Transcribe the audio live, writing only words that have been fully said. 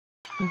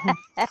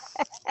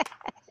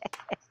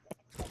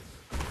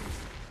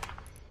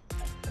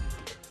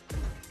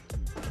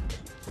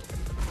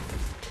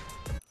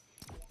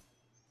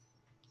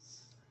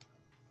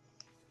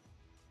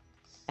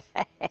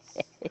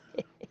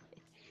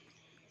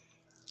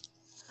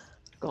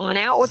Going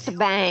out with the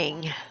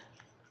bang.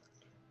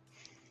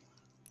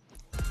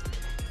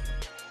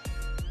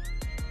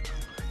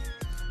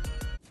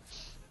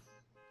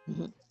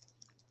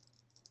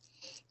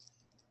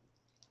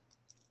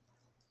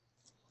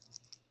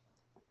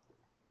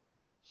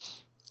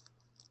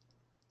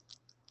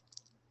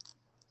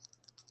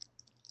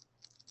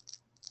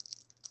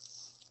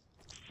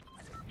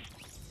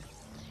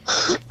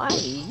 Why are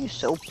you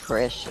so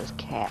precious,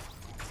 cat?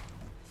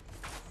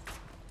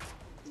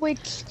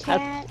 Which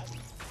cat?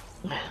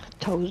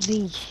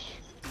 Tozy.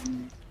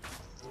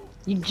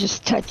 You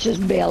just touch his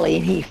belly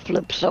and he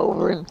flips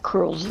over and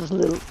curls his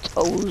little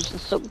toes.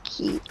 It's so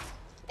cute.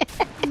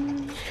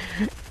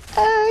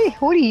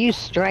 What are you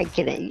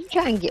striking at? You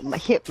trying to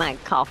hit my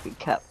coffee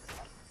cup.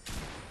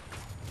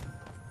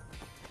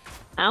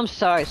 I'm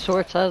sorry,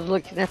 Schwartz. I was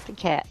looking at the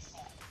cat.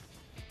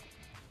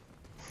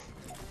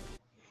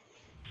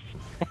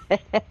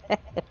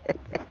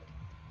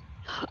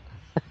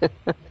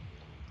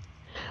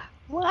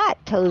 What,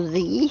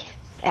 Tozy?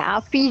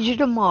 I'll feed you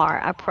tomorrow,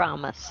 I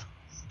promise.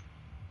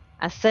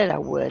 I said I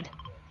would.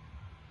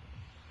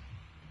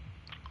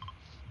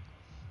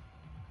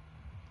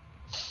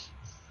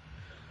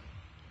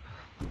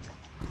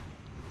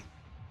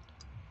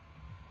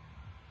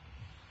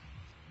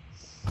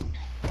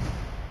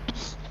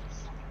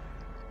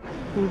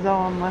 Who's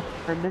all left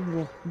for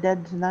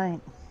dead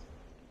tonight?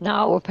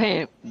 No, we're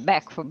paying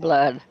back for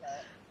blood.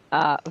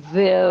 Viv,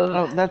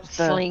 Oh, that's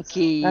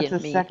Slinky, that's and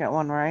the me. second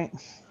one, right?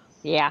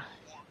 Yeah,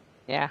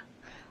 yeah.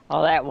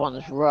 Oh, that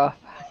one's rough.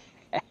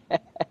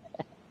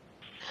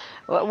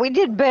 Well, we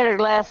did better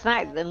last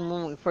night than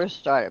when we first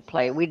started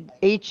playing. We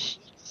each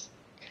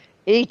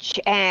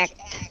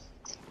act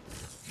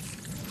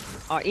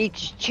or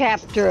each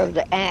chapter of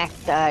the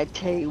act, I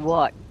tell you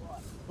what,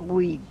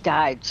 we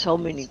died so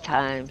many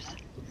times.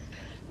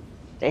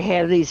 They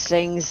have these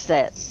things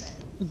that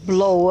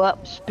blow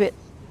up, spit,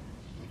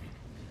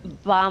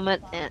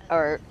 vomit,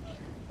 or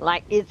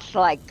like it's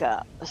like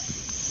a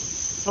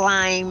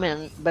slime,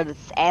 but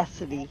it's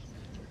acidy.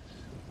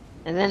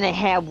 And then they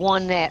have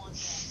one it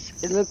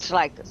looks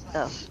like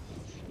a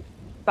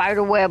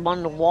spider web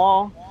on the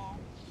wall.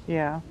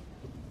 Yeah.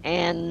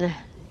 And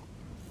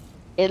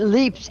it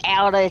leaps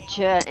out at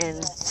you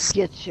and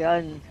gets you,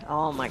 and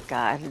oh my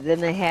God. And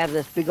then they have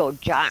this big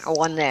old giant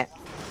one that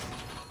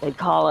they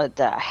call it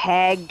the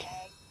hag,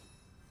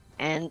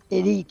 and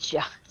it eats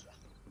you.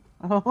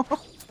 Oh.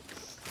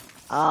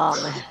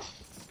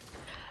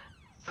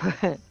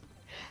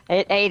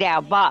 It ate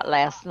our bot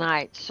last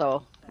night,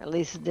 so at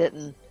least it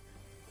didn't.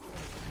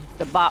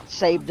 The bot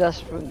saved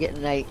us from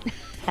getting ate.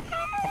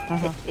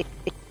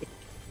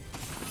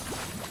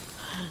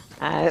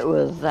 It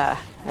was,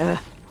 and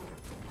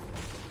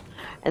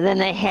then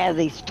they have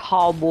these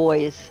tall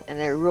boys, and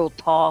they're real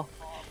tall,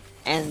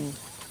 and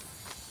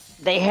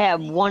they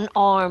have one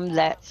arm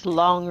that's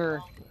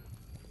longer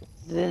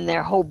than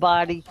their whole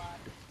body,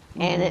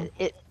 and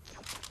it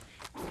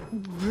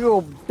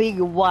real big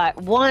white.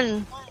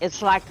 One,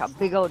 it's like a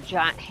big old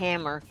giant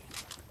hammer,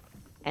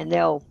 and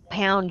they'll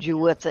pound you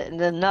with it, and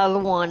then another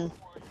one,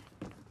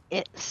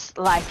 it's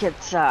like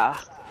it's like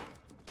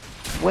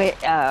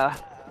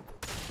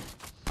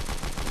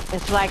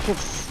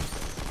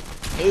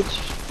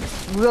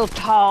it's real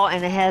tall,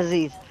 and it has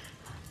these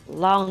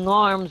long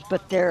arms,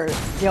 but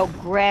they'll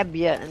grab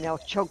you and they'll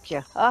choke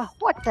you.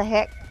 What the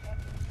heck?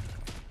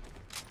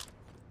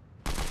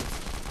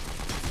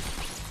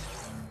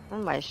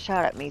 Somebody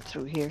shot at me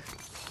through here.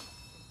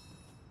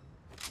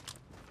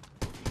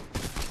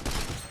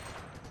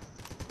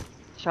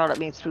 Shot at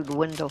me through the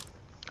window.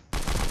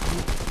 Can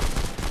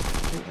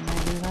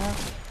I do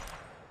that?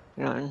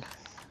 And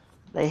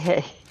they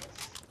hit.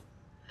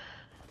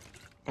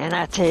 And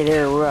I tell you,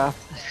 they're rough.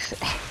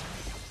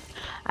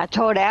 I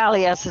told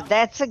Allie, I said,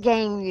 that's a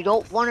game you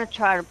don't want to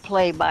try to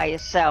play by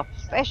yourself,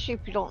 especially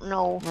if you don't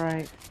know.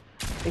 Right.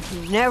 If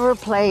you've never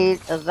played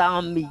a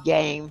zombie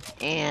game,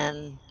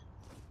 and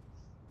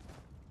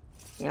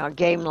you know, a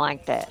game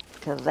like that,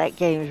 because that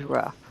game is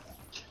rough.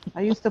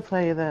 I used to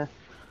play the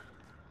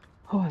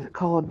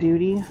Call of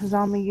Duty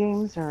zombie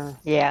games, or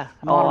yeah.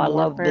 Modern I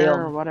love Warfare them.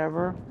 or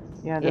whatever.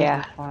 Yeah, those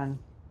were fun.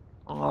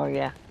 Oh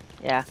yeah,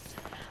 yeah.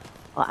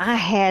 Well, I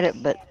had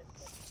it, but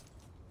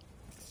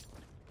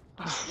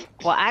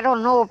well, I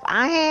don't know if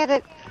I had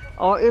it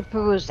or if it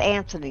was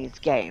Anthony's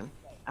game.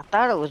 I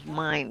thought it was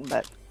mine,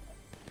 but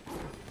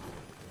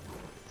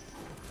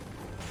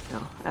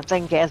no, I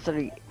think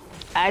Anthony.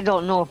 I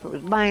don't know if it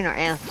was mine or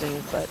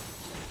Anthony's, but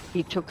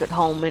he took it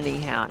home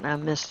anyhow, and I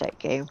missed that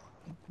game.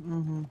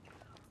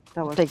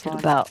 That was thinking fun.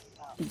 about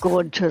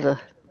going to the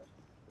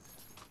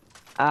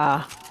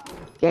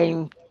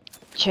game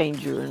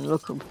changer and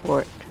looking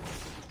for it,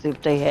 see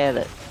if they had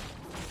it.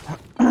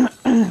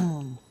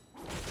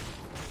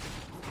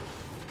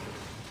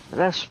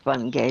 That's a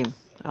fun game.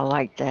 I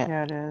like that.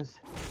 Yeah, it is.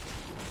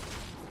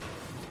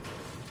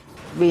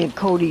 Me and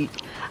Cody,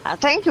 I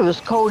think it was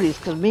Cody's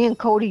because me and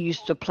Cody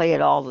used to play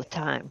it all the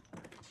time.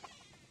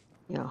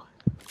 You know,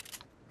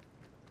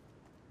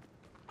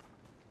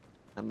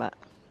 but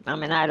I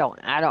mean, I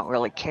don't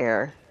really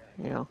care.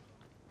 You know,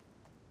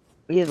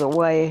 either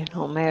way, it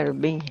don't matter to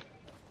me.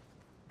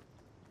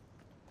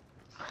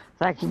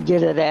 If I can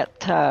get it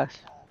at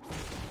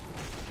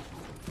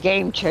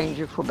Game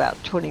Changer for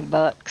about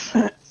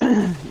 $20.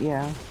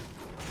 Yeah.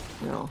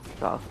 You know,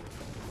 so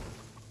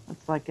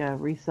It's like a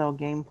resale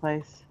game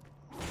place.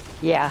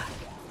 yeah,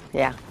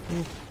 yeah.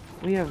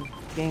 We have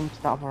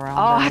GameStop around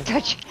Oh, I us.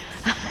 thought you.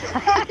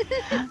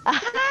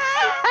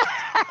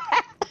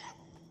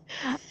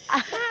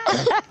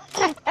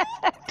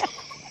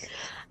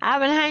 I've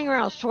been hanging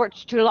around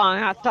Schwartz too long.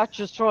 I thought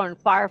you were throwing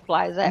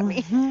fireflies at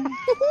me.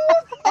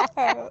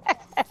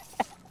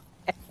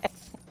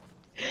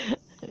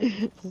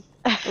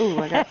 Oh,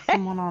 I got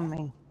someone on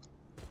me.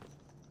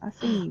 I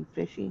see you,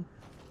 fishy.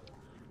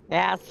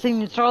 Yeah, I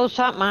seen you throw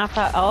something. I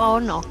thought, oh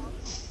no,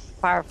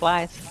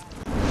 fireflies.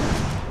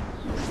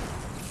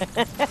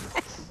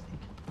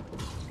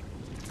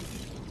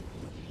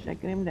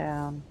 Shaking him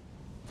down.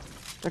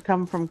 They're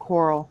coming from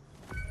Coral.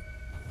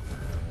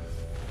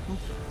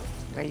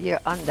 Are you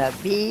on the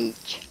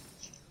beach?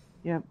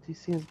 Yep, do you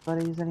see his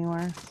buddies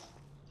anywhere?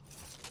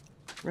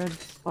 Red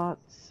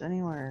spots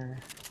anywhere?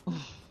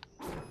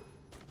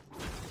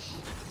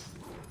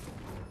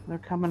 They're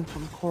coming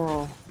from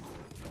Coral.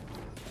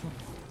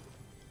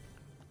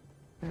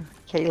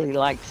 Kaylee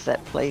likes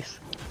that place.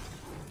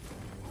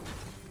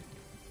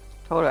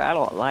 Told her I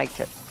don't like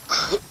it.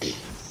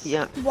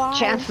 Yeah, Why?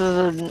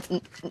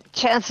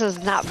 chances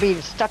of not being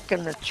stuck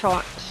in the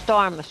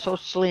storm are so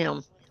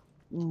slim.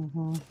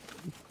 Mm-hmm.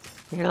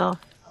 You know?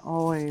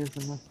 Always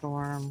in the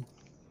storm.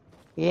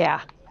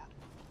 Yeah.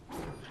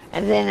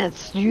 And then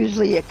it's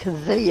usually a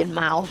gazillion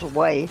miles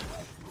away.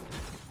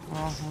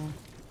 Uh-huh.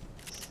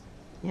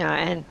 You know,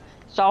 and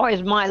it's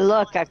always my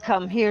luck. I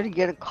come here to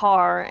get a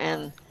car,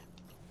 and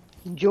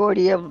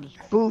majority of them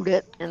boot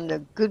it, and the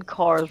good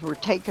cars were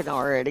taken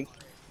already.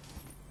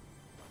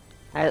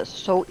 That's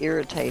so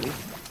irritating.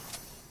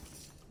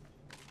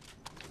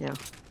 Yeah.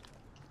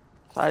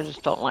 So I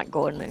just don't like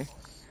going there.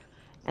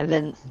 And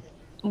then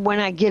when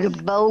I get a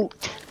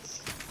boat,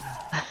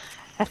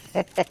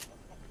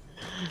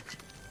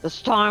 the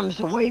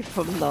storm's away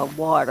from the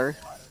water.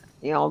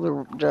 You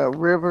know, the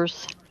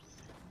rivers,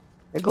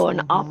 they're going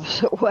the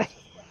opposite way.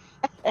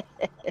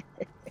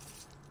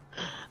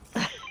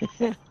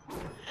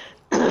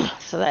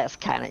 So that's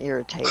kind of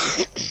irritating.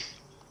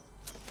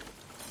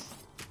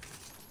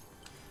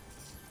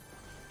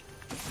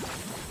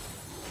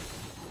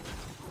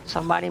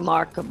 Somebody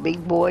mark a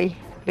big boy,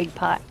 big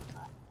pot.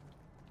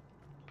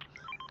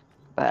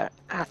 But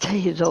I'll tell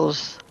you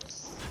those,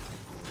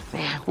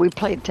 man, we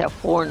played till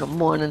 4 in the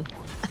morning.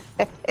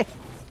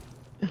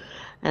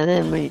 And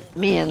then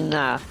me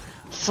and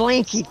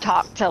Slinky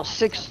talked till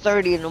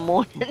 6:30 in the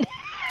morning.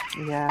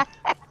 Yeah.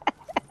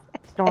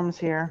 Storm's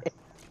here.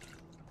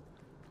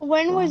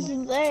 When was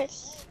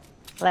this?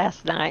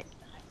 Last night.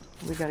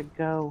 We gotta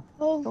go.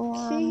 Oh, Storm.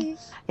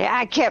 jeez. Yeah,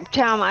 I kept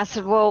telling him, I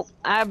said, well,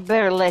 I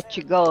better let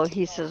you go.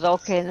 He says,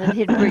 okay, and then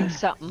he'd bring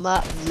something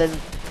up, and then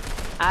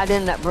I'd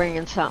end up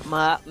bringing something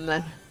up, and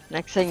then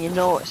next thing you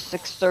know, it's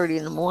 6:30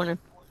 in the morning.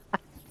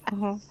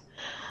 Uh-huh.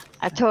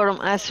 I told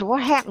him, I said,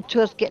 what happened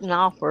to us getting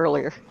off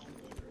earlier?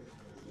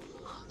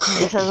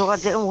 He says, well,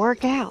 it didn't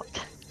work out.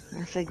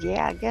 I said,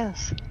 yeah, I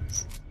guess.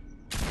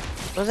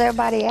 Where's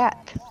everybody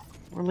at?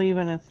 We're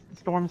leaving. The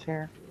storm's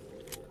here.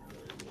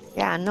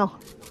 Yeah, I know.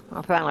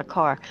 I found a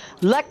car.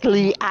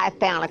 Luckily, I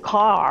found a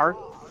car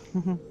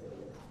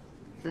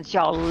since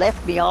y'all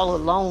left me all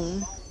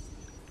alone.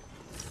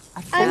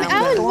 I was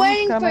Storm's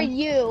waiting for coming.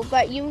 you,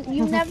 but you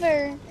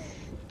never.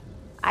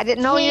 I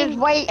didn't know you was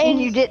waiting.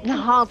 and- You didn't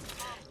honk.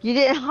 You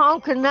didn't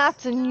honk or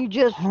nothing. You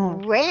just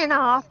ran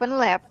off and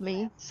left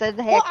me. Said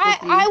the heck Well,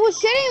 with you. I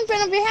was sitting in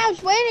front of your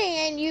house waiting,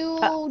 and you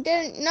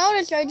didn't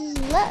notice, so I just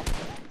left.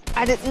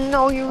 I didn't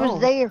know you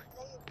was there,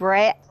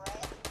 brat.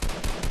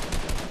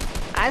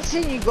 I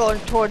seen you going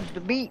towards the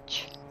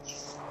beach.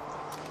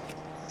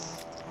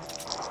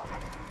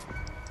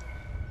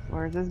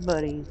 Where's his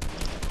buddy?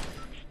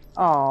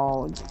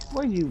 Oh,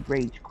 where'd you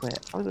rage quit?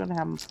 I was gonna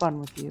have fun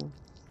with you.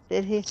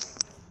 Did he?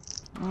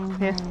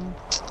 Here.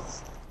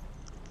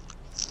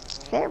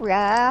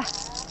 Sarah.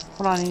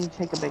 Hold on, I need to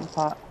take a big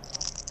pot.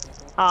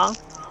 Huh?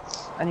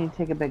 I need to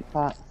take a big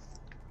pot.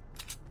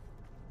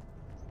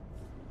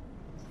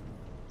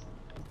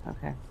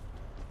 Okay.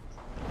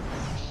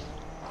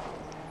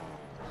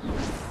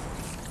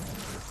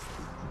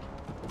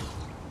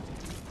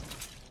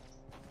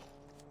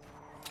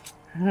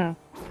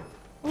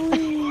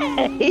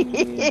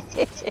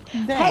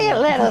 Hey, it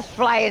let us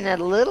fly in it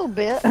a little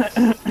bit.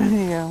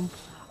 Yeah.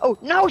 Oh,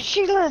 no,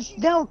 Sheila,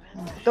 no.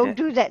 Don't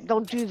do that.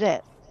 Don't do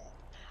that.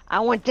 I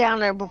went down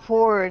there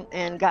before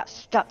and got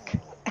stuck.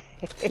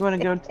 You want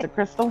to go to the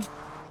crystal?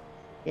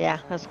 Yeah,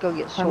 let's go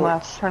get Turn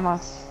left. Schwartz. Turn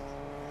left.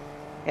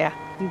 Yeah.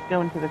 He's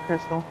going to the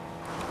crystal.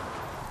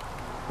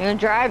 You gonna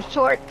drive,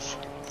 Schwartz?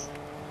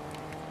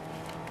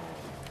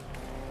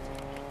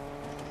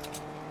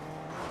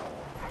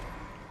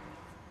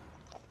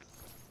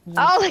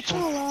 Oh, look.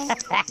 Oh,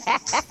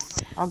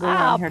 I'll go Oh,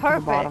 down here to the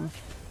perfect. bottom.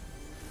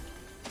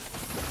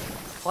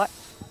 What?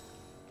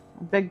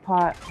 A big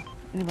pot.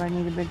 Anybody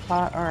need a big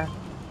pot or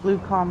blue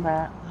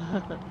combat?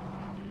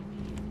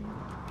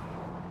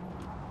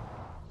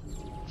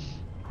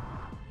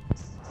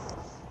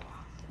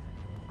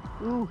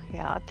 Ooh,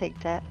 yeah, I'll take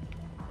that.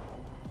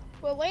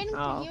 we're waiting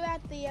Oh. for you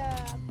at the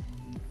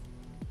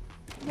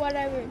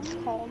whatever it's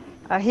called.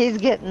 He's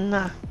getting,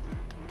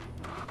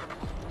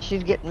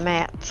 she's getting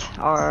mats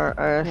or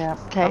Yeah,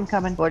 I'm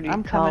coming. what do you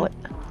I'm call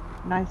coming.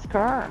 Nice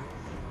car.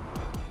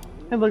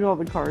 And look at all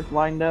the cars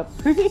lined up.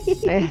 Are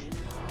it?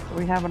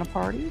 we having a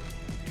party?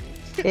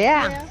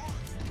 Yeah.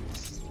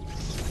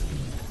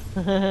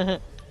 We're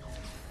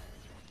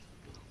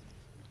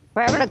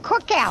having a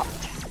cookout.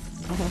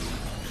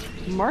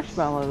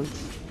 Marshmallows.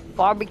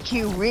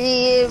 Barbecue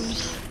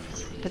ribs,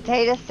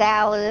 potato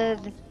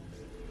salad,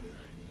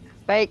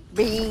 baked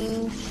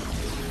beans.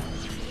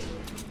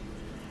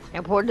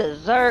 And for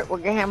dessert, we're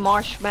gonna have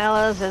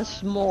marshmallows and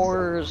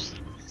s'mores.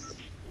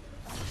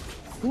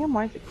 Damn,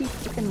 why does it keep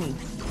kicking me?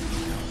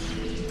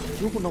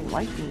 People don't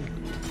like me.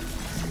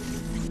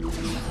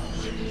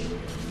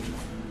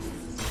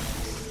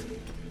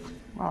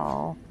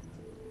 Oh,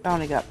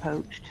 bounty got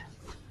poached.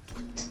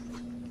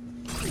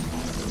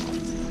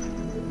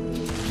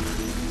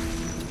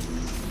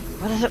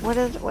 What is it? What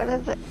is it? What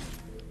is it?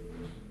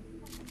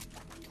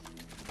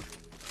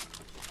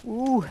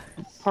 Ooh,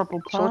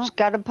 Purple so it's pump.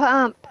 got a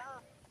pump.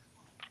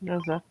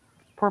 There's a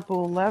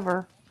purple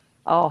lever.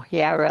 Oh,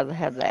 yeah, I'd rather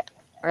have that.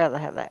 Rather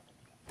have that.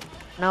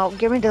 No,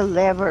 give me the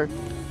lever.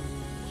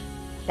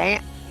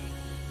 Damn.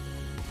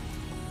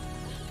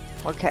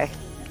 Okay.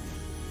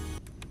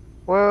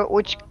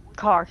 Which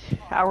car?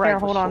 I'll ride Here,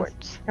 with hold on.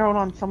 Schwartz. Here, hold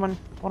on. Someone.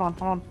 Hold on.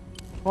 Hold on.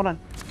 Hold on.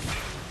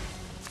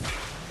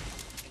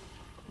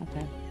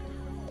 Okay.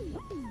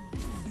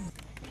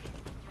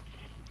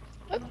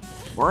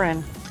 We're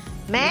in.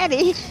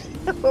 Maddie,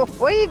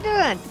 what are you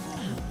doing?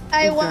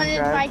 I Who's gonna wanted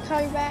drive? my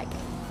car back.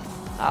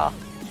 Oh.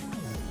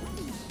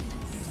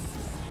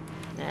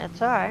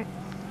 That's alright.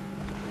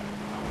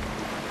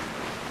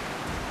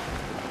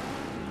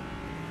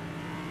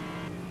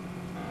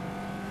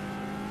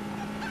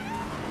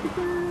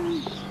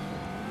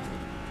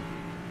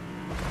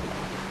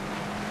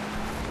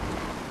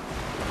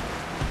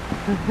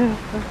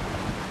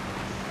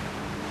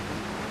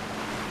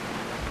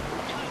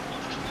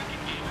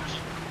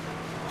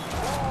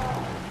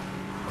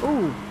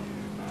 Ooh.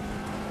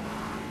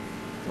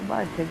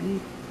 Goodbye, piggy.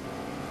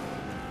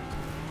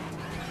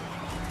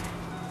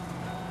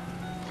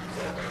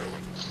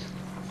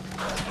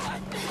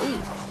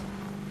 Ooh.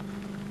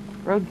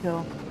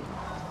 Roadkill.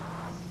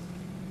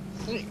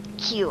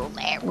 Kill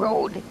that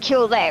road.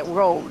 Kill that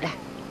road.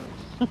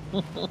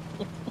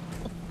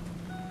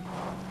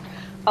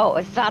 Oh,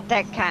 it's not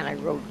that kind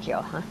of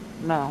roadkill, huh?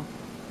 No.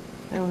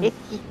 It was,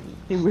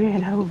 he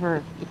ran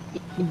over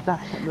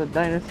the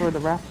dinosaur, the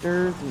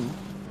raptors, and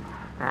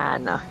I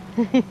know.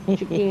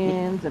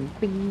 chickens, and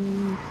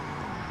bees.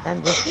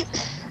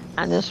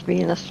 I'm just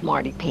being a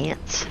smarty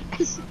pants.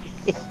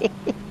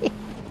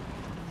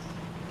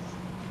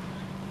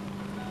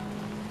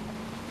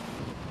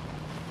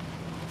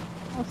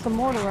 Oh, some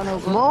more to run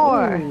over.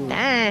 More. Ooh.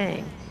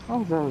 Dang.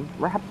 Oh, the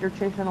raptor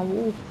chasing a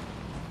wolf.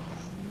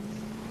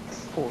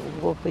 Poor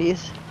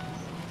wolfies.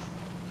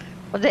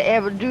 What they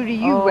ever do to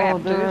you, Oh,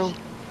 raptors?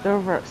 they're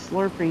over at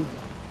Slurpee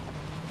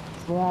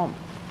Swamp,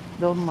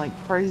 building like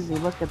crazy.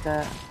 Look at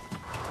that.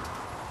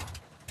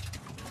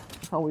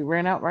 Oh, we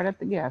ran out right at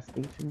the gas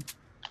station.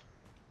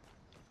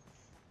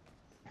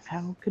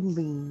 How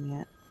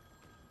convenient.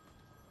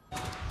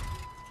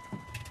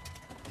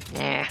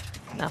 Nah,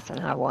 nothing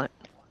I want.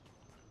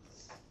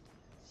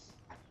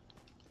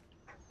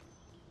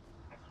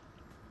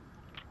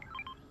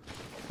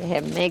 They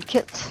have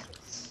medkits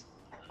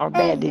or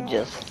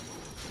bandages.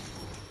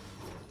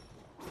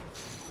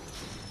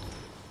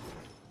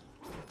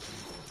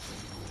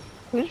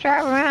 Who's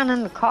driving around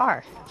in the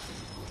car?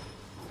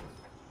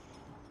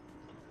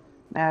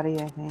 Maddie,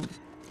 I think.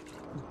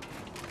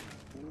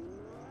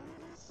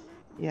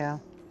 Yeah.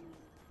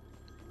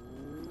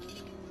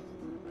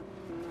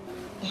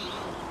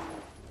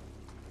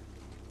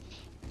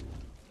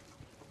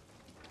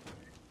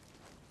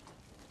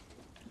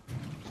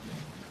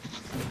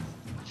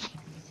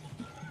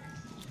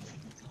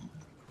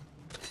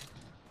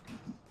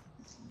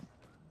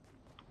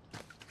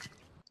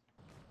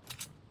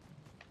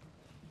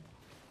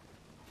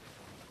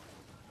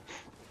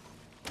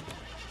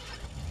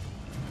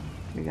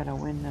 We gotta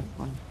win this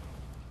one.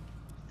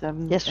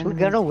 Yes, we're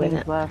gonna win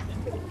it. Left.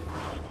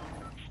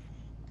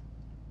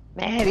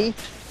 Maddie,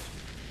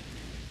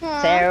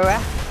 Huh?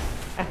 Sarah,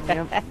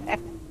 Yep.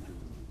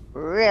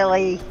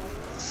 really?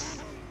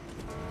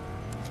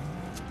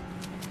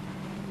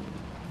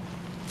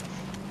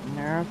 And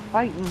they're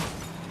fighting.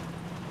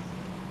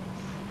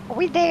 Are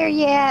we there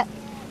yet?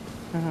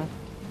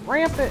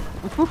 Ramp it.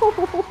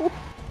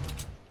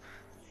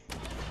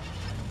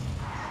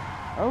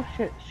 Oh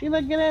shit.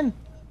 Sheila, get in.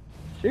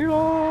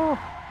 Sheila.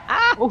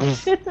 Ah! Oh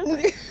shit.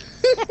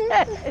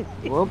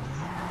 Whoops.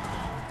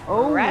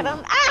 Oh. Right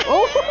on. Ah!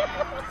 Oh.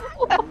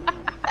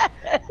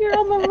 You're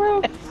on the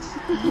roof.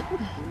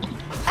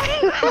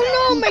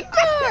 Oh no, my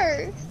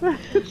car!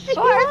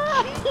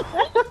 Schwartz!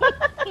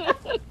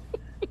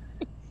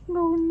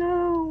 Oh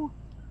no.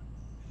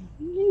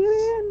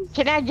 Get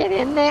Can I get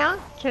in now?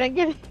 Can I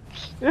get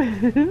in?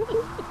 in.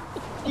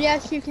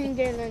 Yes, you can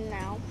get in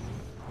now.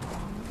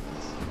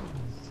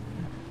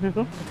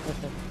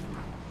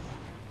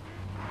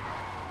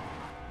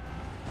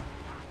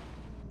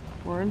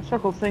 We're in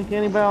circles. Think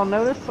anybody will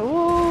notice?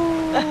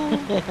 Ooh.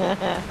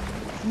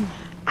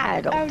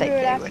 I don't I'll think do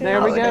it they after would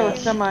There we go.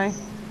 notice. Semi.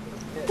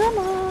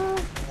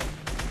 Semi.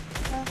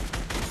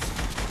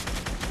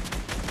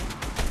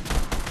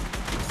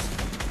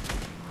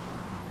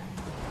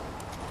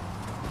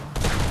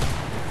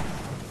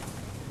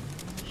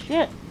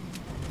 Shit.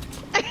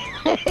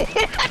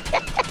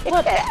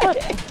 Flip.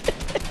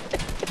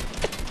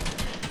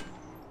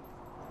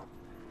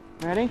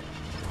 Ready?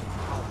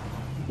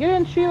 Get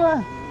in,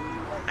 Sheila.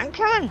 I'm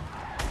coming.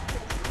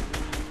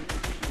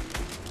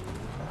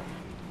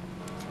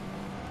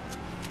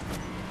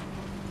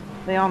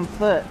 They on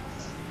foot.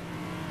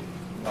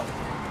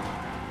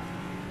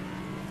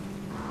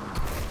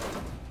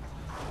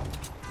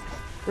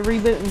 They're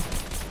rebooting.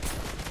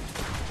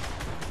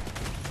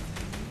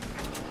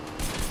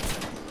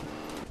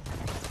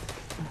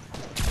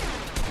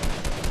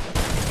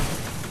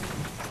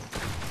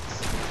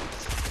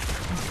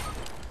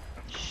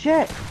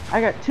 Shit!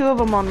 I got two of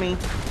them on me.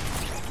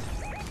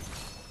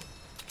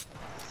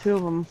 Two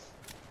of them.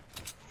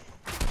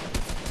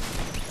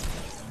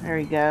 There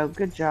you go.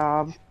 Good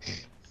job.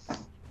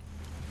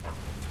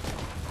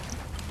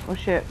 Oh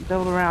shit.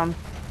 Build around.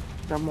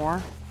 Is there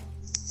more?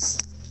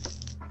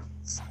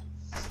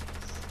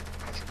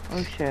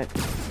 Oh shit.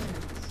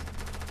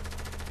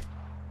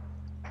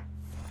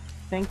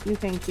 Thank you,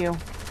 thank you.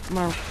 I'm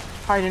gonna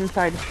hide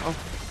inside. Oh.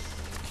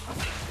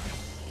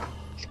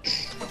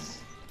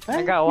 I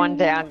Thank got one you.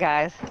 down,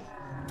 guys.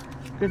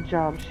 Good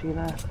job,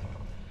 Sheila.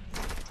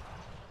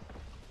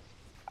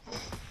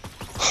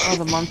 Oh,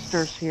 the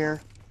monster's here.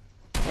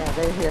 Yeah,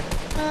 they're here.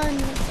 No.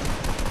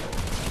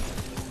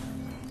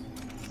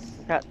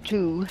 Got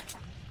two.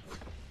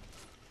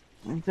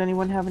 Does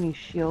anyone have any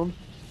shield?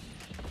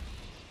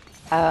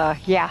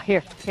 Yeah,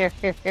 here.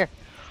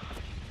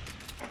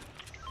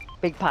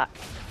 Big pot.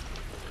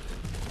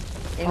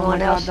 Anyone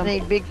God, else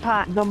need big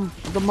pot?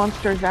 The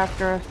monster's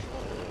after us.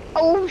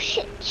 Oh,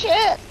 shit.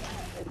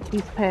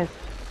 He's pissed.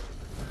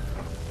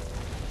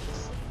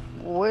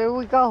 Where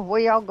we go? Where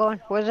y'all going?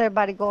 Where's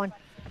everybody going?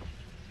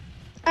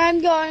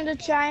 I'm going to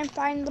try and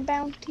find the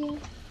bounty.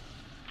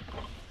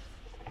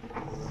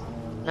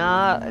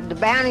 No, the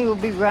bounty will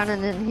be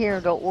running in here.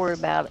 Don't worry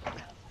about it.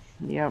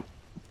 Yep.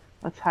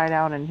 Let's hide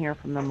out in here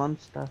from the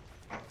monster.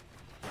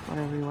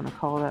 Whatever you want to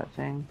call that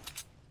thing.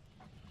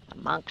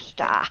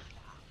 Monster.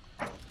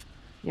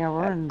 Yeah,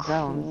 we're in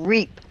zone.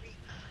 Creep.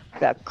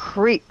 The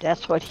creep.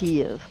 That's what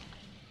he is.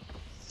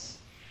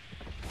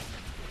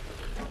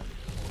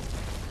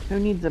 Who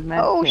needs a med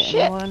Oh, kit?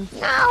 shit. Anyone?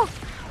 No.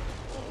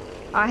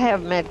 I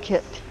have med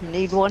kit.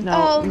 Need one?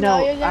 No, Oh no,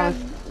 you're I gonna,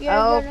 was- you're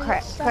Oh, gonna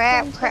crap, suck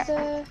crap, into crap.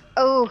 the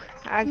Oh,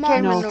 I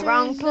came in the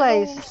wrong monster's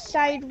place. little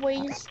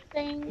sideways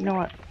thing. You know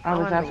what? I I'm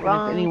was in the asking if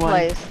wrong anyone.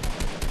 place.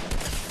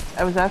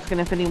 I was asking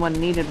if anyone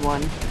needed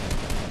one.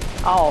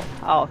 Oh.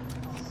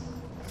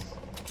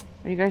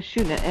 Are you guys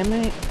shooting at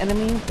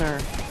enemies or?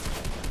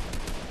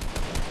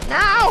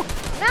 No!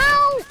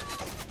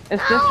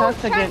 It's just No! us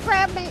Try to against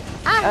grab me.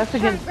 I'm us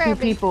trying to against two grab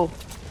me. people.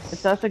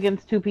 It's us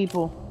against two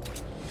people.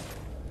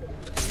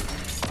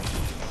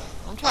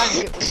 I'm trying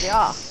to get with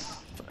y'all.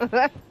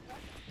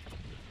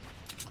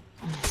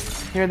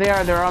 Here they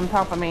are. They're on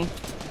top of me.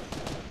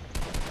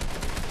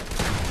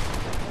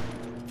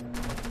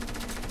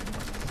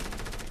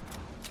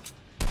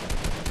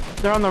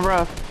 They're on the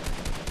roof.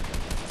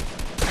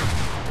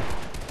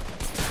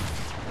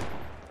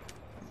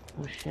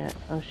 Oh shit.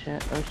 Oh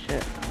shit. Oh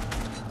shit.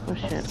 Oh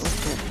shit. Oh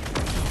shit.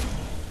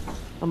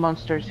 The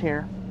monster's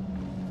here.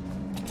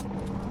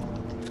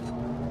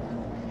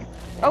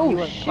 Oh He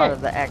was shit. part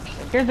of the action.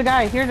 Here's a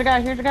guy. Here's a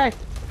guy. Here's a guy.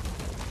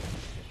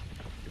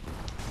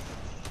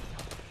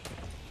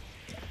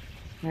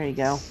 There you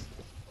go.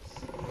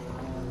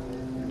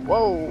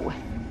 Whoa.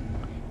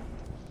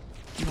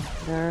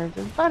 There's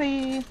his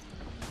buddy.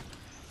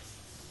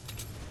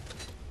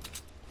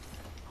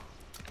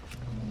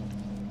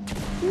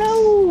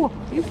 No!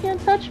 You can't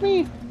touch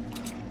me!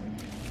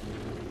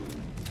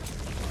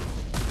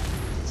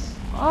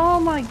 Oh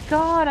my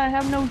god, I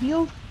have no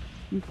heals.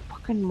 You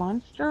fucking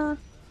monster.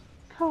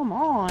 Come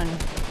on.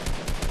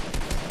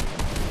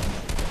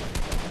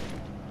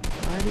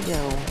 Where'd he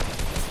go?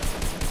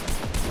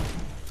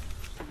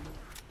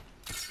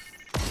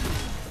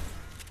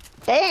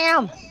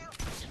 Damn!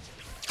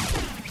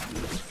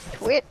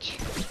 Twitch.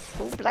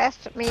 Who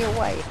blasted me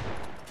away?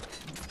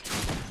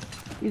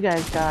 You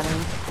guys got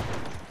him.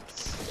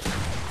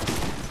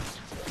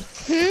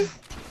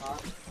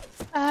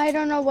 I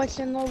don't know what's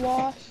in the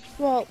wash.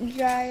 Well,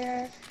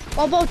 gyre.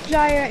 Well, both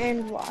gyre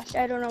and wash.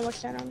 I don't know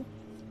what's in them.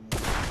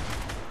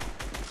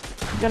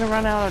 Gonna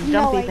run out of No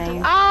jumpy idea.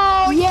 things.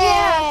 Oh,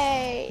 yes!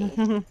 Yay!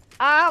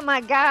 Oh,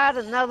 my God,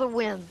 another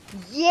win.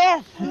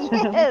 Yes,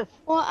 yes.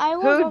 Well, I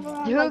will go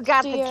around Who like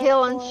got the 3 or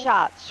killing 4.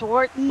 shot?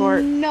 Schwartz?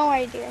 Schwartz. No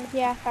idea.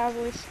 Yeah,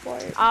 probably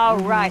sport. All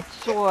Mhm. right,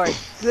 Schwartz.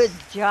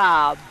 Good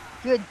job.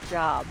 Good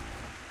job.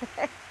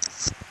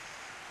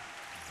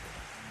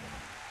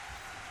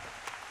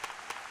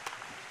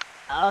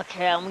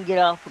 Okay, I'm gonna get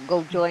off and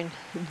go join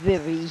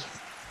Vivi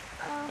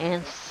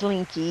and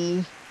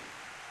Slinky.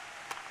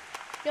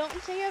 Don't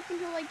stay up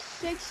until like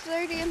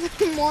 6:30 in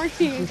the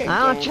morning.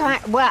 I'll again. try.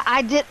 Well,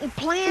 I didn't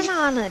plan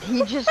on it.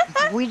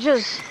 We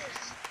just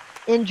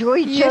enjoy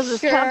each You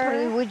other's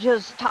company. sure? We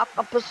just talk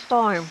up a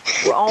storm.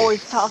 We're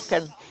always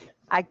talking.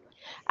 I,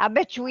 I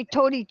bet you we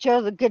told each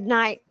other good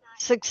night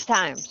 6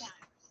 times.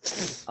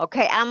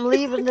 Okay, I'm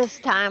leaving this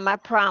time. I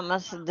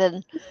promise. And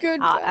then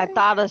I Goodbye.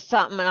 thought of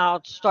something, and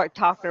I'll start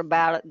talking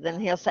about it. Then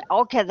he'll say,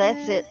 "Okay,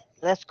 that's it.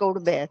 Let's go to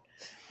bed."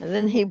 And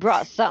then he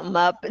brought something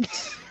up.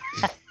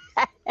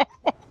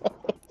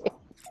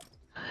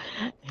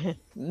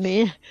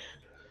 Me.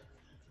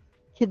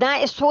 Good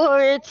night,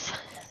 Schwartz.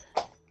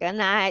 Good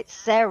night,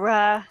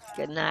 Sarah.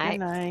 Good Good night,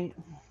 night.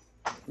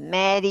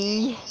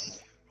 Maddie.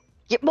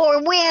 Get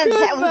more wins.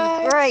 That was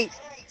Goodbye. great.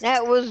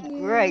 That was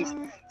great.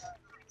 Yeah,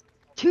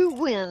 2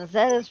 wins.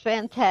 That is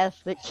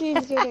fantastic.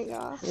 she's getting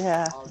off.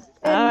 Yeah. All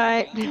And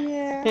right.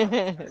 yeah,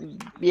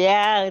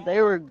 Yeah,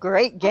 they were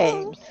great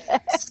games.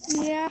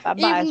 yeah.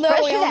 Bye-bye. Even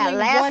though we Especially that only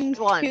last won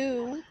one.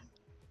 2.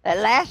 That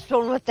last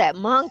one with that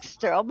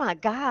monster. Oh my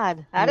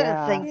God. I didn't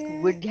Yeah. think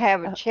Yeah. we'd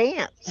have a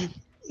chance.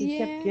 He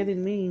kept Yeah.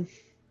 getting me.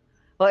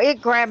 Well,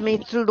 it grabbed me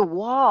through the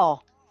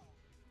wall.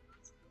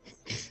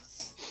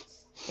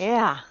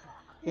 Yeah.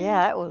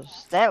 Yeah,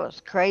 that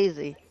was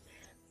crazy.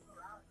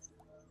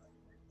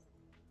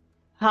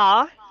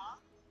 Huh?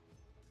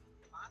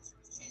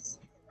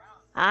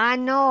 I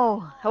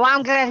know. Well,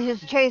 I'm glad he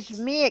was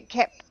chasing me. It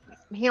kept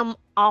him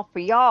off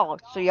of y'all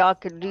so y'all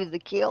could do the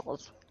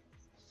kills.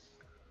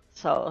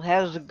 So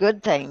that was a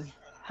good thing.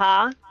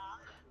 Huh?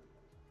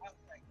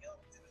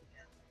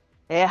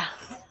 Yeah.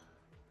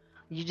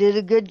 You did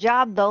a good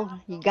job, though.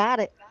 You got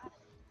it.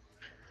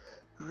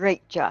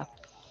 Great job.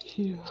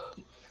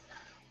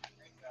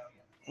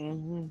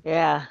 Hmm.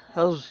 Yeah.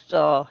 Those,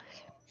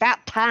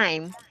 about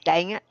time.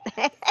 Dang it.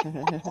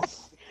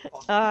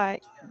 All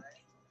right.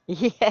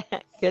 Yeah.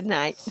 Good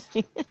night.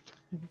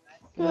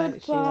 Good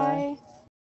night, Sheila. Goodbye.